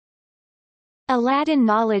Aladdin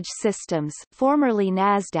Knowledge Systems, formerly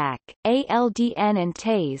Nasdaq, ALDN and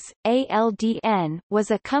TASE, ALDN, was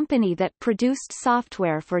a company that produced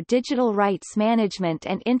software for digital rights management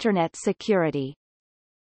and Internet security.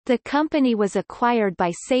 The company was acquired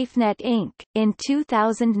by SafeNet Inc. in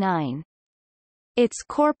 2009. Its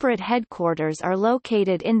corporate headquarters are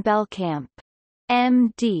located in Belcamp.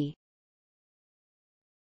 MD.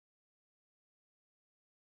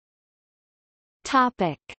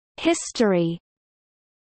 Topic: History.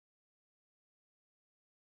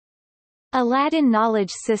 Aladdin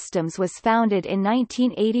Knowledge Systems was founded in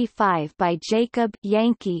 1985 by Jacob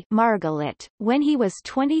Yankee Margalit. When he was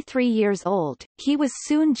 23 years old, he was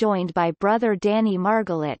soon joined by brother Danny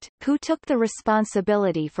Margalit, who took the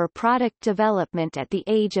responsibility for product development at the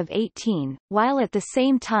age of 18, while at the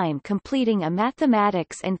same time completing a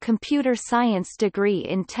mathematics and computer science degree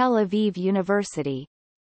in Tel Aviv University.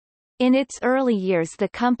 In its early years the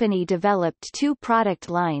company developed two product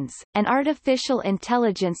lines, an artificial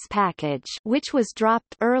intelligence package which was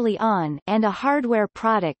dropped early on and a hardware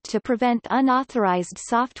product to prevent unauthorized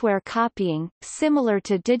software copying, similar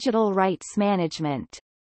to digital rights management.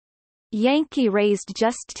 Yankee raised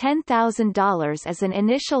just $10,000 as an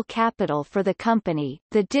initial capital for the company.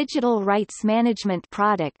 The digital rights management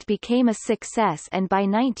product became a success and by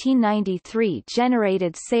 1993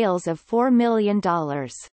 generated sales of $4 million.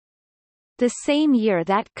 The same year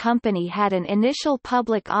that company had an initial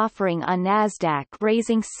public offering on Nasdaq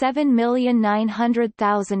raising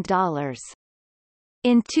 $7,900,000.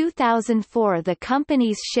 In 2004 the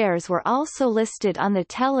company's shares were also listed on the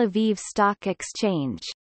Tel Aviv Stock Exchange.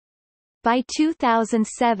 By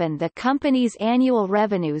 2007 the company's annual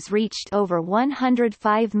revenues reached over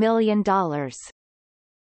 $105 million.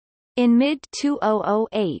 In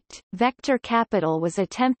mid-2008, Vector Capital was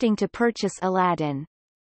attempting to purchase Aladdin.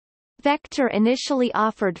 Vector initially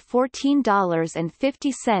offered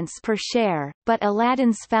 $14.50 per share, but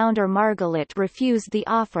Aladdin's founder Margalit refused the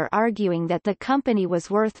offer, arguing that the company was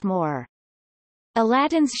worth more.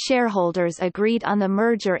 Aladdin's shareholders agreed on the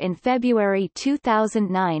merger in February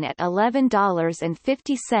 2009 at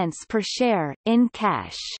 $11.50 per share, in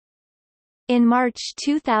cash. In March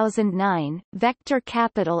 2009, Vector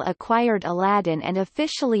Capital acquired Aladdin and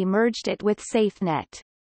officially merged it with SafeNet.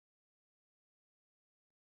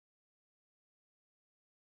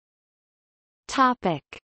 Topic: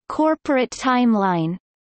 Corporate timeline.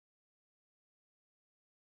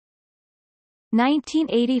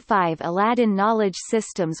 1985 Aladdin Knowledge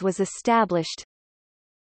Systems was established.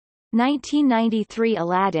 1993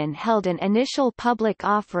 Aladdin held an initial public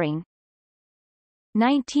offering.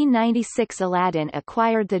 1996 Aladdin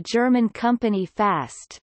acquired the German company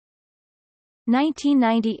Fast.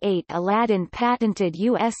 1998 Aladdin patented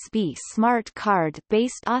USB smart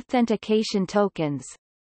card-based authentication tokens.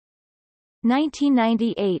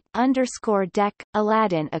 1998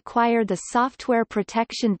 Aladdin acquired the software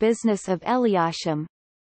protection business of Eliasham.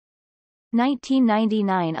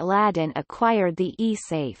 1999 Aladdin acquired the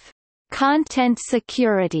eSafe content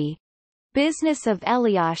security business of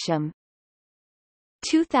Eliasham.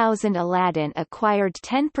 2000 Aladdin acquired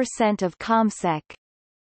 10% of Comsec.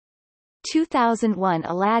 2001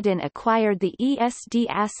 Aladdin acquired the ESD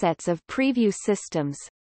assets of Preview Systems.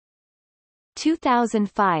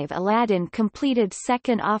 2005 Aladdin completed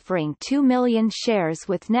second offering 2 million shares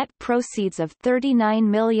with net proceeds of $39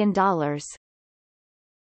 million.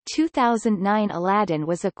 2009 Aladdin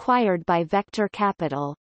was acquired by Vector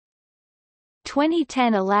Capital.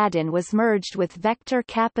 2010 Aladdin was merged with Vector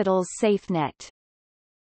Capital's SafeNet.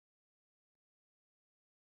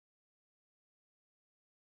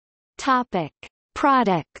 Topic: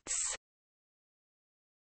 Products.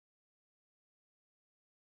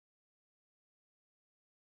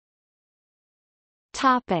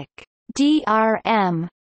 Topic: DRM.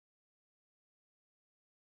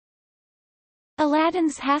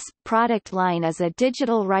 Aladdin's HASP product line is a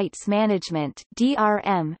digital rights management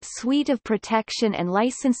 (DRM) suite of protection and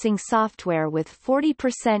licensing software with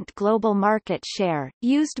 40% global market share,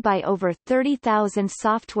 used by over 30,000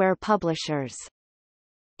 software publishers.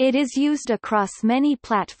 It is used across many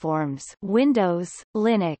platforms: Windows,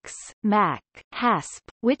 Linux, Mac. HASP,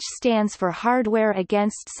 which stands for Hardware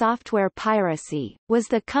Against Software Piracy, was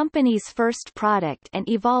the company's first product and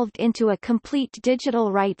evolved into a complete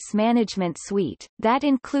digital rights management suite that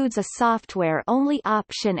includes a software-only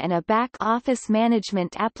option and a back-office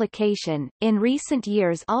management application. In recent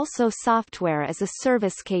years, also software as a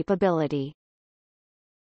service capability.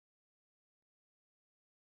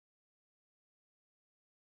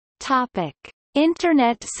 Topic: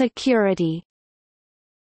 Internet security.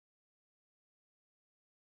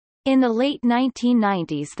 In the late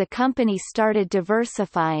 1990s the company started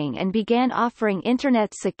diversifying and began offering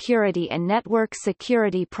Internet security and network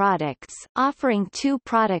security products, offering two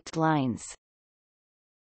product lines.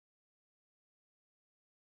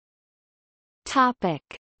 Topic: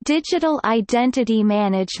 Digital identity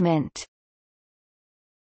management.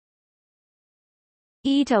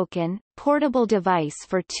 eToken, portable device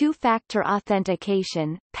for two-factor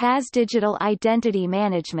authentication, PAS digital identity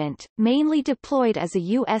management, mainly deployed as a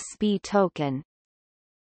USB token.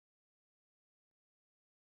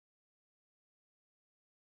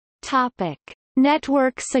 Topic: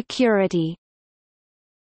 Network security.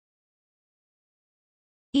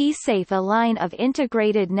 eSafe, a line of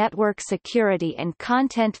integrated network security and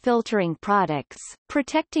content filtering products,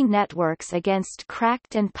 protecting networks against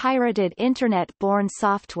cracked and pirated Internet-borne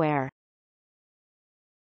software.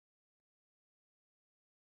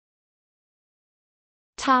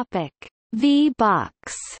 Topic: Vbox.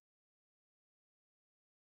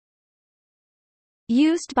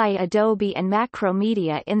 Used by Adobe and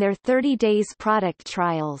Macromedia in their 30 days product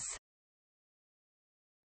trials.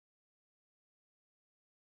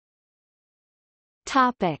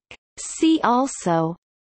 Topic: See also: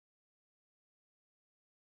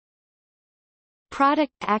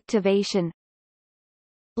 Product activation,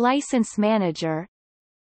 License manager,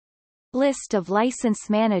 List of license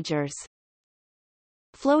managers,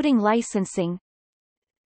 Floating licensing,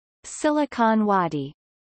 Silicon Wadi.